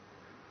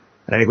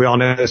 And I think we all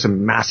know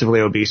some massively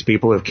obese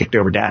people who have kicked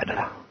over dead.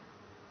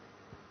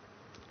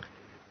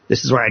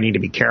 This is where I need to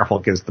be careful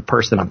because the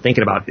person I'm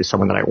thinking about is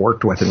someone that I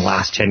worked with in the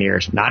last 10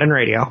 years, not in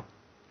radio.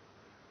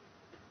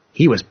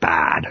 He was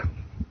bad.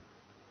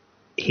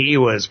 He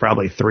was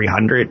probably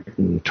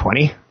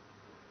 320,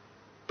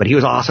 but he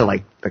was also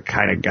like the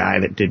kind of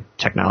guy that did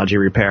technology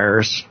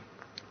repairs.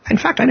 In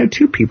fact, I know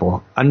 2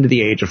 people under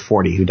the age of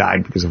 40 who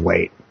died because of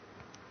weight.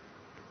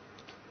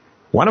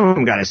 One of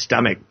them got his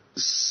stomach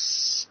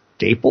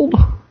stapled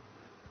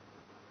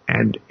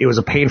And it was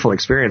a painful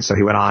experience, so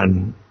he went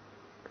on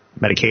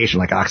medication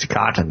like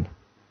Oxycontin.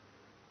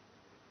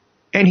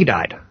 And he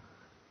died.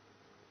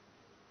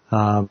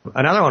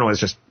 Another one was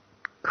just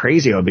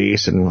crazy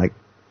obese and like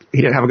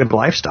he didn't have a good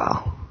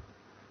lifestyle.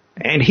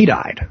 And he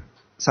died.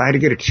 So I had to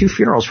go to 2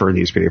 funerals for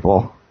these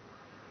people,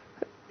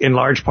 in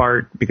large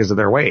part because of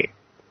their weight.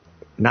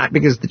 Not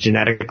because they're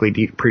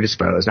genetically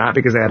predisposed, not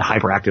because they had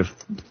hyperactive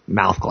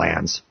mouth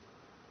glands.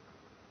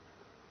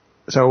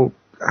 So,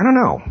 I don't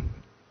know.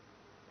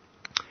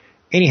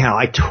 Anyhow,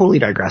 I totally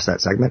digress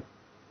that segment.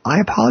 I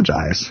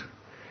apologize.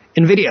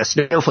 NVIDIA,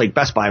 Snowflake,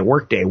 Best Buy,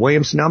 Workday,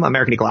 Williams-Sonoma,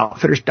 American Eagle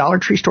Outfitters, Dollar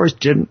Tree Stores,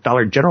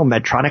 Dollar General,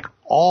 Medtronic,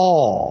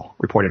 all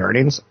reported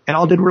earnings and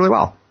all did really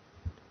well.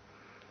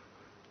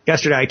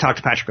 Yesterday, I talked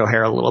to Patrick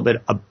O'Hara a little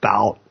bit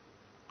about,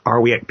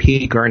 are we at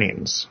peak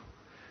earnings?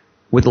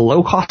 With the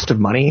low cost of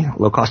money,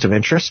 low cost of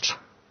interest,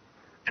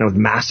 and with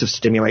massive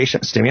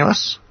stimulation of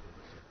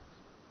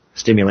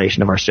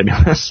our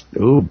stimulus.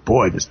 Oh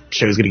boy, this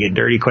show's going to get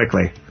dirty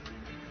quickly.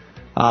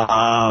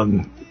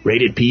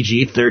 Rated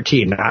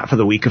PG-13, not for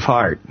the weak of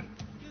heart.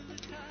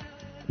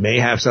 May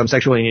have some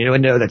sexual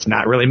innuendo that's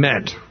not really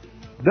meant.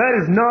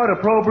 That is not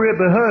appropriate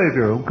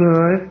behavior,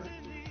 okay?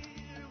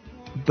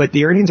 But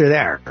the earnings are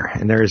there,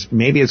 and they're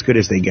maybe as good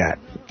as they get.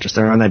 Just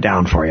throwing that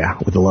down for you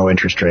with the low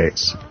interest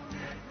rates.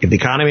 If the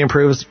economy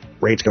improves,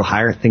 rates go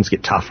higher, things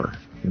get tougher.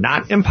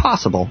 Not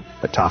impossible,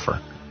 but tougher.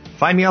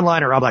 Find me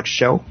online at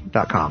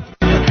robblackshow.com.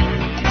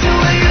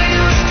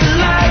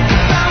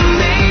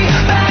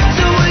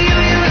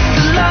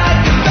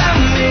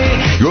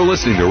 You're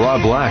listening to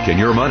Rob Black and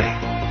Your Money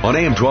on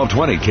AM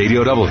 1220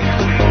 KDOW.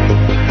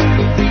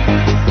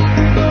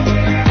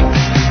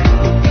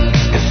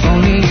 If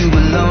only you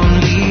were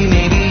lonely,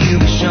 maybe you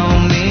would show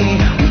me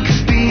we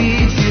could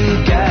be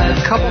together.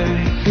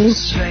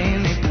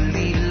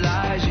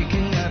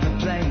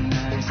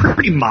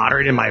 Pretty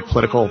moderate in my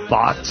political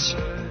thoughts.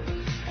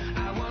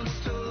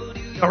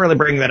 Don't really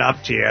bring that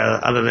up to you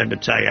other than to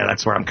tell you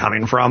that's where I'm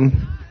coming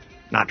from.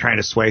 Not trying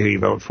to sway who you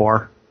vote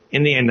for.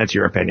 In the end, that's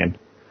your opinion.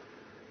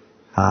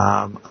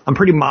 I'm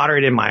pretty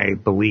moderate in my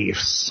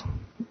beliefs.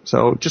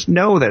 So just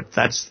know that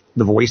that's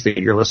the voice that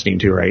you're listening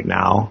to right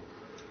now.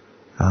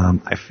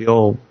 I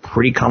feel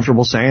pretty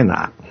comfortable saying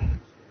that.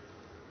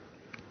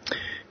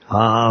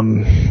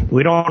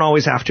 We don't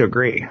always have to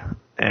agree.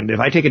 And if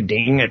I take a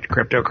ding at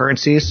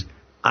cryptocurrencies,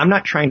 I'm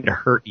not trying to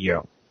hurt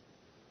you.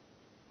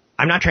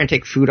 I'm not trying to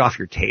take food off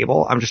your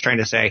table. I'm just trying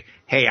to say,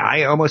 hey,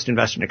 I almost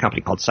invested in a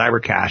company called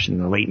Cybercash in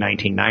the late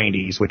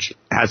 1990s, which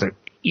has an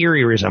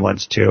eerie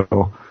resemblance to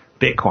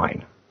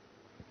Bitcoin.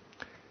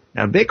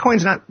 Now,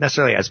 Bitcoin's not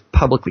necessarily as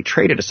publicly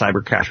traded as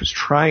Cybercash was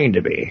trying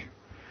to be.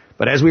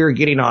 But as we were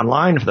getting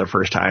online for the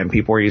first time,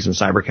 people were using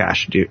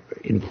Cybercash to do,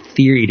 in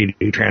theory, to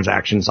do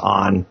transactions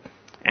on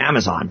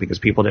Amazon because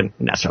people didn't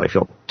necessarily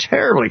feel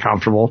terribly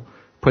comfortable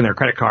putting their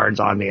credit cards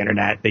on the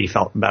internet. They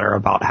felt better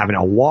about having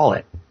a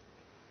wallet.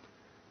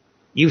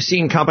 You've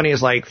seen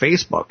companies like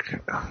Facebook. Do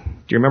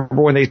you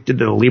remember when they did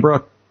the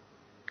Libra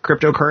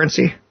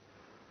cryptocurrency?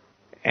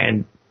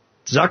 And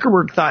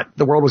Zuckerberg thought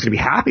the world was going to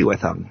be happy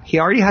with him. He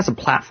already has a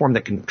platform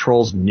that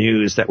controls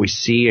news that we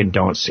see and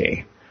don't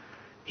see.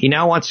 He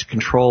now wants to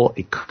control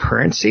a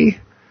currency.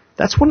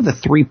 That's one of the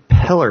 3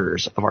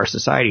 pillars of our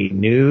society,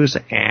 news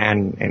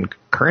and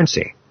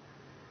currency.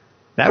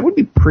 That would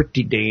be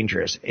pretty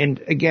dangerous.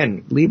 And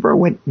again, Libra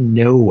went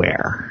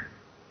nowhere.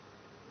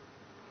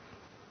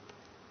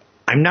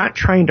 I'm not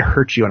trying to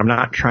hurt you and I'm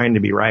not trying to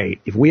be right.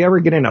 If we ever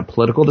get in a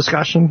political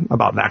discussion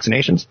about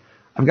vaccinations,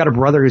 I've got a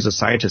brother who's a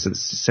scientist at the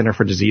Center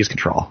for Disease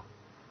Control.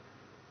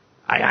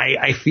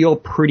 I feel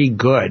pretty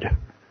good.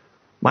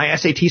 My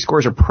SAT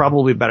scores are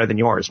probably better than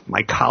yours.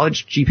 My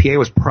college GPA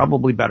was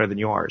probably better than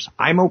yours.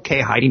 I'm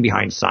okay hiding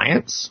behind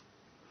science.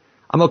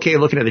 I'm okay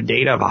looking at the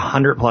data of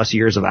 100 plus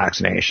years of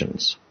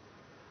vaccinations.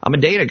 I'm a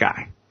data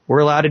guy. We're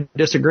allowed to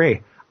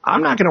disagree.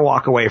 I'm not going to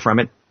walk away from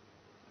it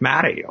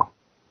mad at you.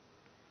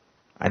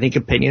 I think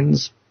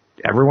opinions,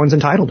 everyone's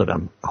entitled to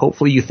them.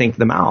 Hopefully you think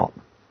them out.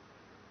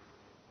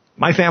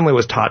 My family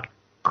was taught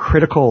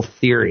critical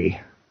theory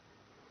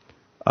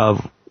of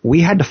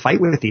we had to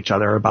fight with each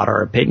other about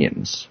our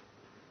opinions.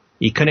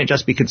 You couldn't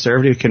just be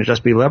conservative, you couldn't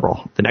just be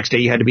liberal. The next day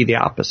you had to be the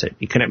opposite.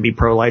 You couldn't be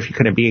pro-life, you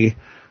couldn't be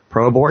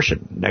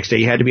pro-abortion. Next day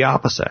you had to be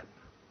opposite.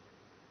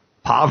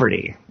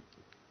 Poverty,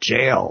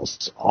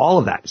 jails, all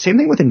of that. Same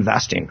thing with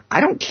investing. I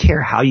don't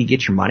care how you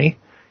get your money.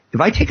 If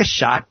I take a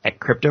shot at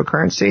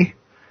cryptocurrency,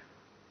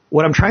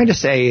 what I'm trying to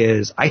say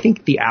is I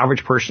think the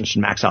average person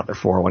should max out their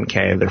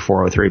 401k or their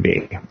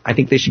 403b. I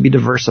think they should be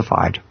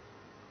diversified.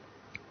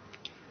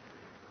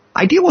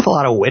 I deal with a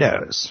lot of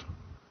widows.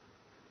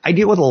 I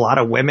deal with a lot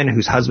of women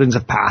whose husbands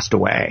have passed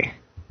away.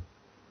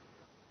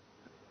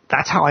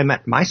 That's how I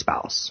met my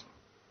spouse.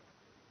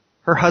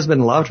 Her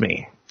husband loved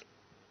me.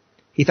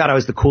 He thought I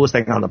was the coolest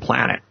thing on the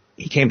planet.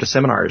 He came to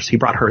seminars. He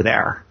brought her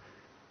there.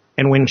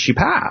 And when he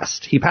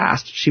passed,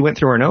 she went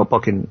through her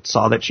notebook and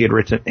saw that he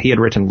had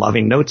written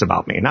loving notes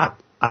about me.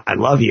 Not, I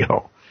love you,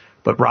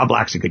 but Rob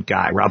Black's a good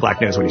guy. Rob Black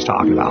knows what he's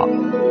talking about.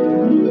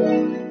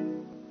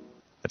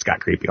 That's got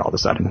creepy all of a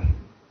sudden.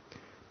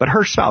 but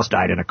her spouse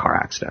died in a car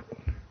accident.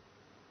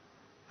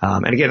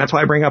 And again, that's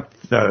why I bring up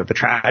the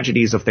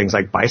tragedies of things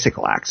like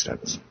bicycle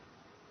accidents.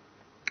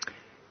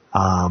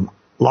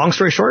 Long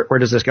story short, where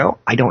does this go?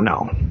 I don't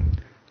know.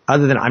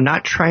 Other than I'm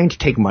not trying to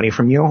take money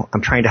from you.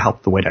 I'm trying to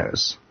help the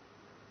widows.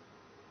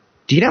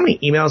 Do you know how many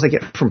emails I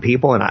get from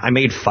people? And I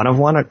made fun of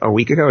one a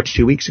week ago,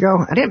 2 weeks ago.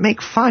 I didn't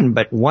make fun,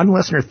 but one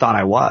listener thought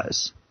I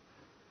was.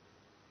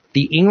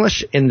 The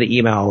English in the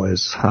email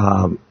was,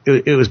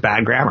 it was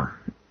bad grammar.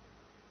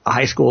 A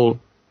high school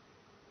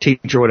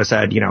teacher would have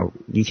said,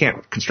 you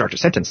can't construct a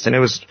sentence. And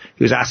he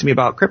was asking me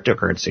about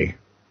cryptocurrency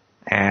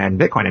and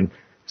Bitcoin. And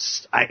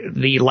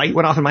the light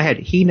went off in my head.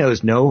 He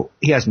has no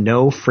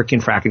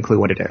freaking fracking clue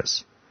what it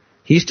is.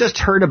 He's just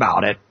heard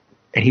about it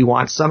and he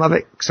wants some of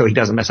it so he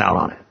doesn't miss out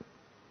on it.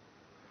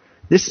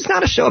 This is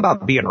not a show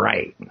about being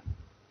right.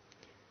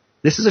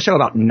 This is a show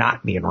about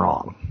not being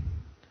wrong.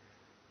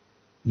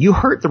 You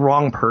hurt the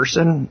wrong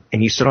person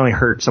and you suddenly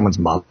hurt someone's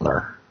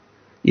mother.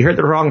 You hurt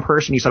the wrong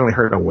person, you suddenly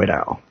hurt a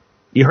widow.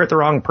 You hurt the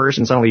wrong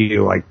person, suddenly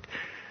you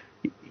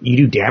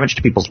do damage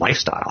to people's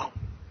lifestyle.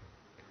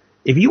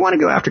 If you want to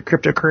go after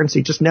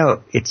cryptocurrency, just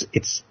know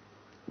it's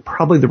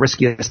probably the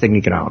riskiest thing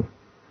you can own.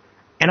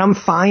 And I'm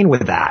fine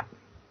with that.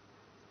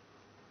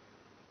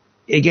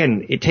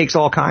 Again, it takes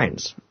all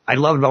kinds. I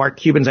love Mark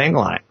Cuban's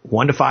angle on it.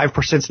 1 to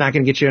 5% is not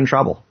going to get you in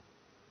trouble.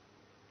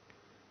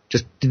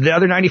 Just the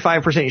other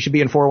 95%, you should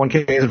be in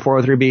 401ks and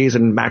 403bs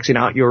and maxing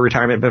out your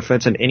retirement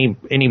benefits and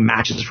any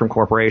matches from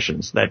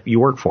corporations that you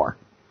work for.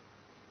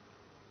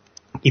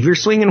 If you're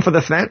swinging for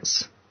the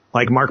fence,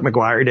 like Mark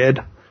McGuire did,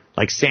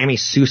 like Sammy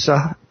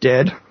Sosa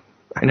did,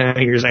 I know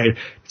you're saying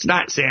it's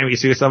not Sammy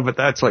Sosa, but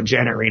that's what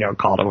Janet Reno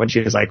called him when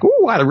she was like,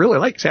 "Ooh, I really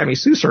like Sammy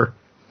Sosa."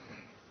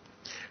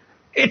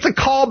 It's a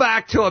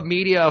callback to a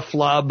media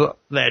flub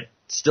that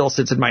still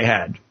sits in my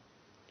head.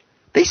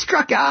 They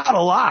struck out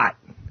a lot.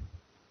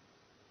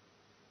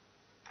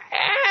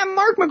 And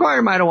Mark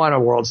McGuire might have won a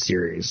World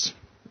Series.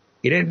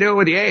 He didn't do it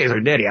with the A's, or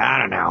did he? I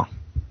don't know.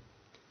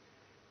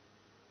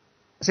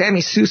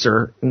 Sammy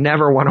Sosa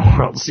never won a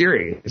World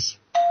Series.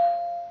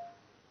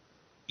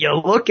 You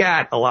look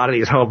at a lot of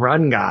these home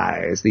run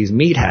guys, these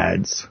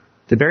meatheads.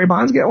 Did Barry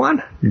Bonds get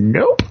one?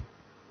 Nope.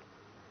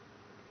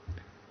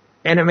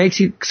 And it makes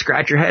you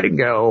scratch your head and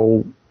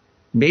go,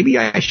 maybe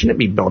I shouldn't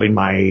be building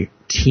my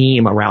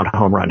team around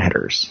home run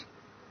hitters.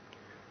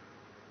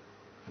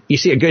 You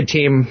see a good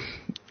team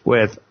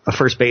with a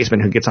first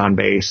baseman who gets on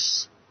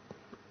base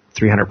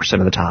 300%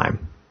 of the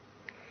time.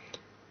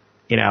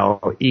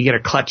 You get a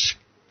clutch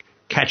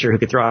catcher who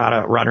could throw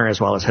out a runner as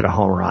well as hit a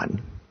home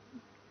run.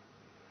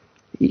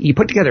 You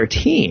put together a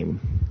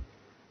team,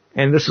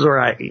 and this is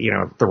where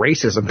the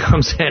racism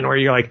comes in, where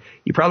you're like,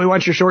 you probably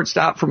want your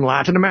shortstop from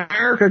Latin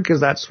America because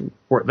that's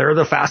where they're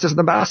the fastest and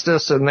the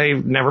bestest and they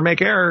never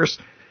make errors.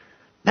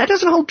 That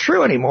doesn't hold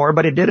true anymore,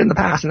 but it did in the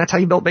past, and that's how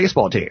you built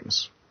baseball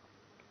teams.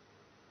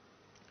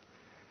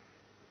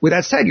 With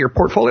that said, your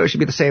portfolio should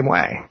be the same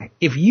way.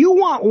 If you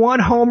want one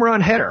home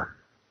run hitter,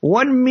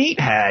 one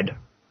meathead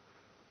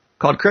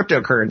called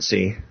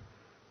cryptocurrency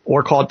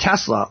or called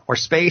Tesla or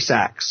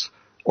SpaceX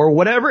or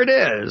whatever it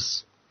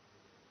is,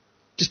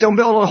 just don't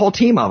build a whole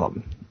team of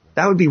them.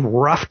 That would be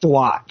rough to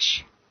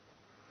watch.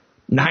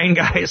 9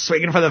 guys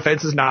swinging for the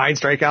fences, 9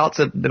 strikeouts,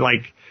 and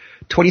like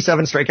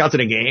 27 strikeouts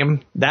in a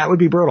game. That would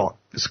be brutal.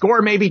 The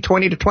score may be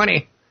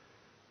 20-20,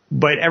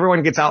 but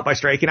everyone gets out by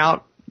striking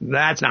out.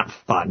 That's not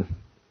fun.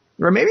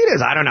 Or maybe it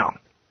is. I don't know.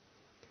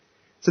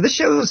 So this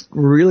show is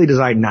really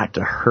designed not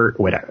to hurt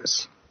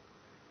widows.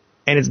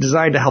 And it's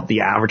designed to help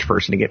the average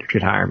person to get to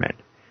retirement.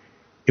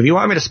 If you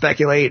want me to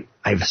speculate,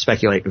 I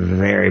speculate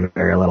very,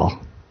 very little.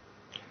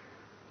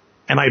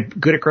 Am I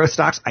good at growth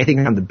stocks? I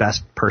think I'm the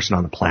best person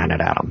on the planet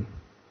at them.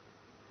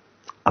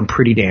 I'm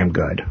pretty damn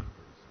good.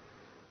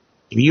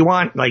 If you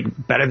want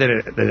better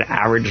than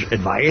average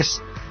advice,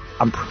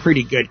 I'm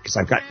pretty good because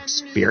I've got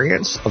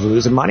experience of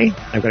losing money.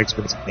 I've got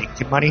experience of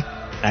making money.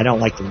 I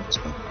don't like to lose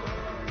money.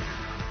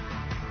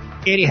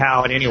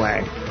 Anyhow and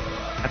anyway,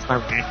 that's my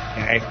rant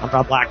today. I'm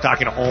Rob Black,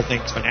 talking to all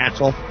things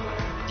financial.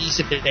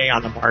 Decent today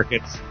on the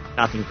markets.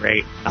 Nothing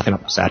great. Nothing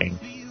upsetting.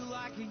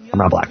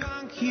 I'm Rob Black.